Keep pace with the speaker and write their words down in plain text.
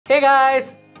Hey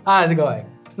guys, how's it going?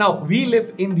 Now, we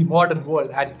live in the modern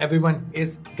world and everyone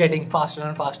is getting faster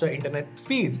and faster internet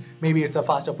speeds. Maybe it's a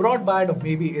faster broadband or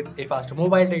maybe it's a faster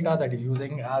mobile data that you're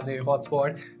using as a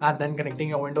hotspot and then connecting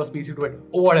your Windows PC to it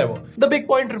or whatever. The big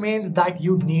point remains that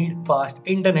you need fast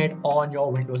internet on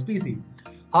your Windows PC.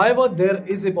 However, there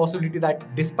is a possibility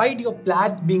that despite your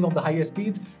plan being of the highest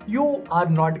speeds, you are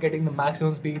not getting the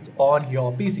maximum speeds on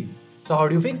your PC. So how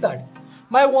do you fix that?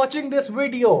 By watching this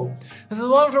video. This is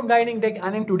one from Guiding Tech,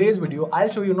 and in today's video,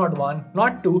 I'll show you not one,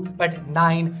 not two, but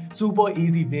 9 super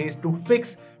easy ways to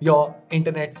fix your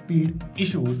internet speed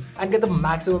issues and get the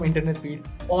maximum internet speed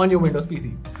on your Windows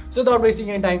PC. So without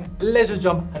wasting any time, let's just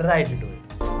jump right into it.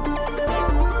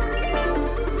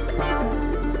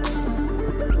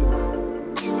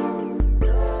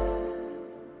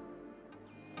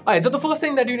 Alright, so the first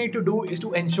thing that you need to do is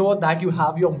to ensure that you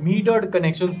have your metered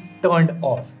connections turned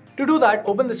off. To do that,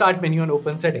 open the Start menu and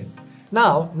open Settings.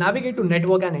 Now, navigate to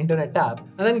Network and Internet tab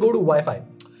and then go to Wi-Fi.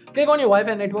 Click on your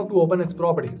Wi-Fi network to open its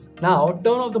properties. Now,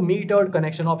 turn off the metered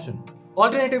connection option.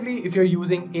 Alternatively, if you're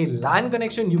using a LAN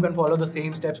connection, you can follow the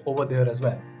same steps over there as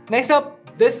well. Next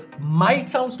up, this might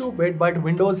sound stupid, but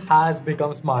Windows has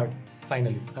become smart.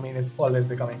 Finally, I mean, it's always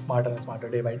becoming smarter and smarter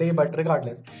day by day, but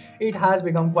regardless, it has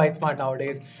become quite smart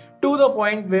nowadays to the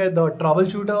point where the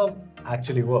troubleshooter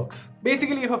actually works.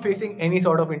 Basically, if you're facing any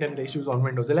sort of internet issues on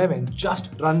Windows 11,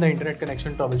 just run the internet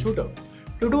connection troubleshooter.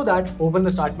 To do that, open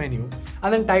the Start menu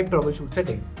and then type troubleshoot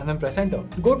settings and then press enter.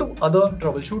 Go to other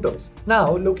troubleshooters.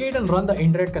 Now, locate and run the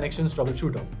internet connections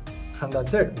troubleshooter. And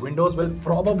that's it. Windows will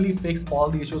probably fix all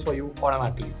the issues for you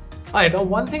automatically. Alright, now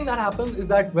one thing that happens is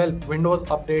that, well, Windows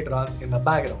Update runs in the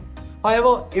background.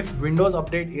 However, if Windows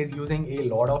Update is using a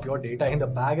lot of your data in the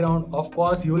background, of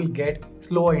course, you will get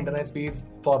slower internet speeds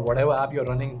for whatever app you're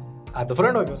running at the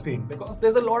front of your screen because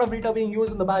there's a lot of data being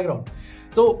used in the background.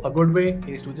 So a good way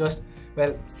is to just,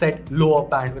 well, set lower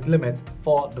bandwidth limits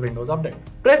for the Windows Update.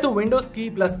 Press the Windows key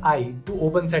plus I to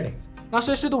open settings. Now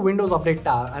switch to the Windows Update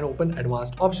tab and open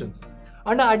Advanced Options.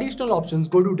 Under Additional Options,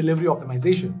 go to Delivery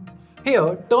Optimization.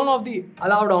 Here, turn off the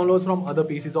Allow Downloads from Other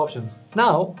PCs options.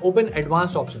 Now, open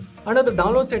Advanced Options. Under the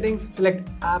Download settings, select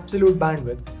Absolute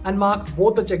Bandwidth and mark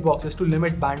both the checkboxes to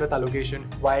limit bandwidth allocation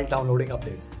while downloading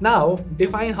updates. Now,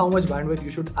 define how much bandwidth you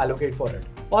should allocate for it.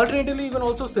 Alternatively, you can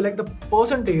also select the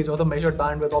percentage or the measured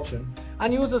bandwidth option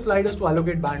and use the sliders to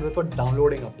allocate bandwidth for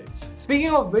downloading updates.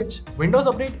 Speaking of which, Windows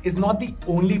Update is not the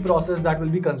only process that will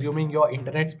be consuming your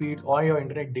internet speeds or your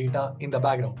internet data in the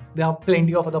background. There are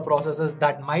plenty of other processes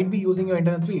that might be using your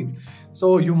internet speeds.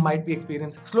 So you might be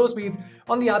experiencing slow speeds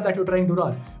on the app that you're trying to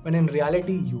run, when in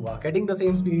reality you are getting the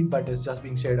same speed but it's just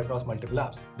being shared across multiple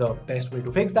apps. The best way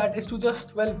to fix that is to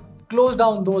just, well, close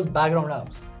down those background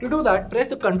apps. To do that, press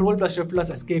the Ctrl plus Shift plus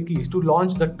Escape keys to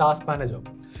launch the Task Manager.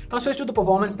 Now switch to the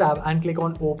Performance tab and click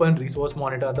on Open Resource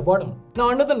Monitor at the bottom. Now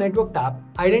under the Network tab,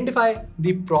 identify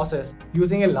the process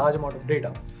using a large amount of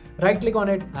data. Right-click on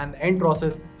it and end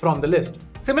process from the list.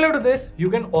 Similar to this, you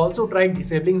can also try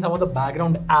disabling some of the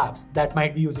background apps that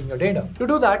might be using your data. To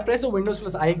do that, press the Windows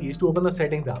plus I keys to open the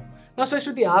Settings app. Now switch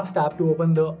to the Apps tab to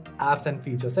open the Apps and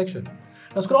Features section.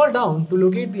 Now scroll down to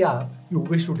locate the app you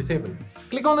wish to disable.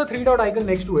 Click on the 3-dot icon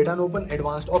next to it and open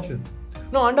Advanced Options.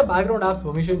 Now under Background Apps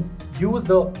Permission, use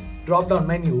the drop-down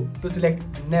menu to select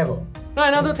Never. Now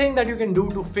another thing that you can do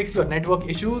to fix your network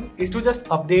issues is to just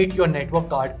update your network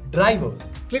card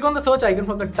drivers. Click on the search icon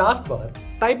from the taskbar,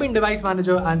 type in Device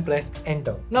Manager and press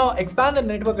Enter. Now expand the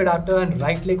network adapter and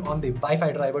right-click on the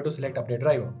Wi-Fi driver to select Update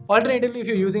Driver. Alternatively, if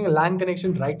you're using a LAN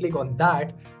connection, right-click on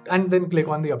that and then click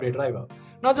on the Update Driver.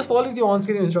 Now just follow the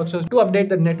on-screen instructions to update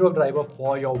the network driver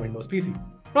for your Windows PC.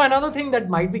 Now another thing that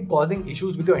might be causing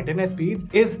issues with your internet speeds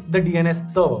is the DNS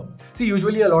server. See,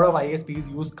 usually a lot of ISPs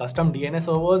use custom DNS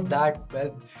servers that,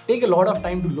 well, take a lot of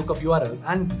time to look up URLs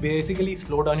and basically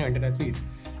slow down your internet speeds.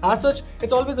 As such,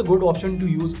 it's always a good option to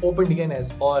use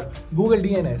OpenDNS or Google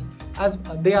DNS, as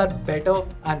they are better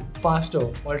and faster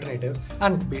alternatives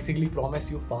and basically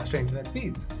promise you faster internet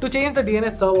speeds. To change the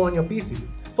DNS server on your PC,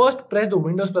 first press the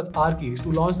Windows plus R keys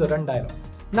to launch the Run dialog.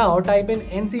 Now type in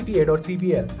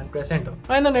ncpa.cpl and press enter.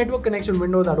 Now in the network connection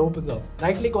window that opens up,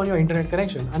 right-click on your internet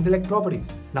connection and select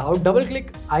Properties. Now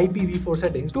double-click IPv4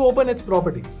 settings to open its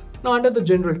properties. Now under the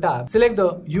General tab, select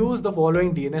the Use the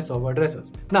following DNS server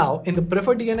addresses. Now in the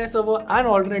Preferred DNS server and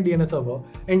Alternate DNS server,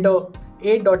 enter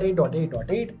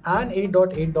 8.8.8.8 and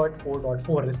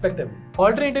 8.8.4.4 respectively.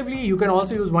 Alternatively, you can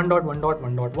also use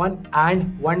 1.1.1.1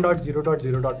 and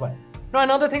 1.0.0.1. Now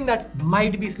another thing that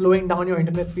might be slowing down your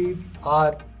internet speeds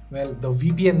are, well, the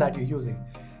VPN that you're using.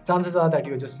 Chances are that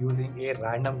you're just using a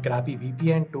random crappy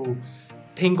VPN to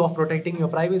think of protecting your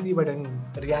privacy, but in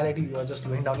reality, you are just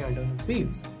slowing down your internet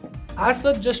speeds. As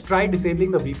such, just try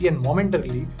disabling the VPN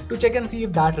momentarily to check and see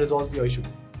if that resolves your issue.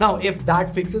 Now, if that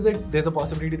fixes it, there's a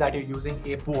possibility that you're using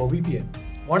a poor VPN.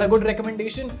 Want a good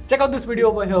recommendation? Check out this video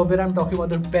over here where I'm talking about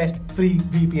the best free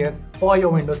VPNs for your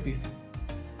Windows PC.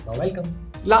 You're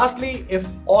welcome. Lastly, if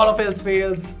all of else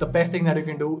fails, the best thing that you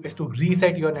can do is to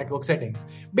reset your network settings.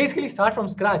 Basically start from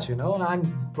scratch, and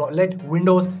let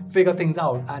Windows figure things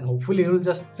out, and hopefully it will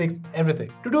just fix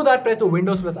everything. To do that, press the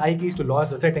Windows plus I keys to launch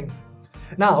the settings.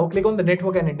 Now click on the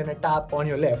Network and Internet tab on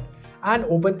your left and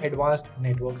open Advanced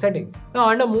Network Settings. Now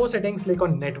under More Settings, click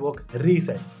on Network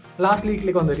Reset. Lastly,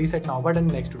 click on the Reset Now button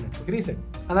next to Network Reset.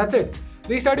 And that's it.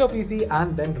 Restart your PC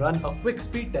and then run a quick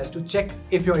speed test to check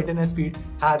if your internet speed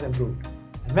has improved.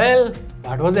 And well,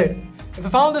 that was it. If you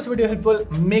found this video helpful,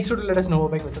 make sure to let us know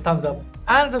by giving us a thumbs up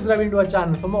and subscribing to our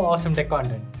channel for more awesome tech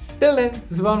content. Till then,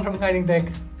 this is Varun from Guiding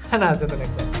Tech, and I'll see you in the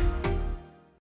next one.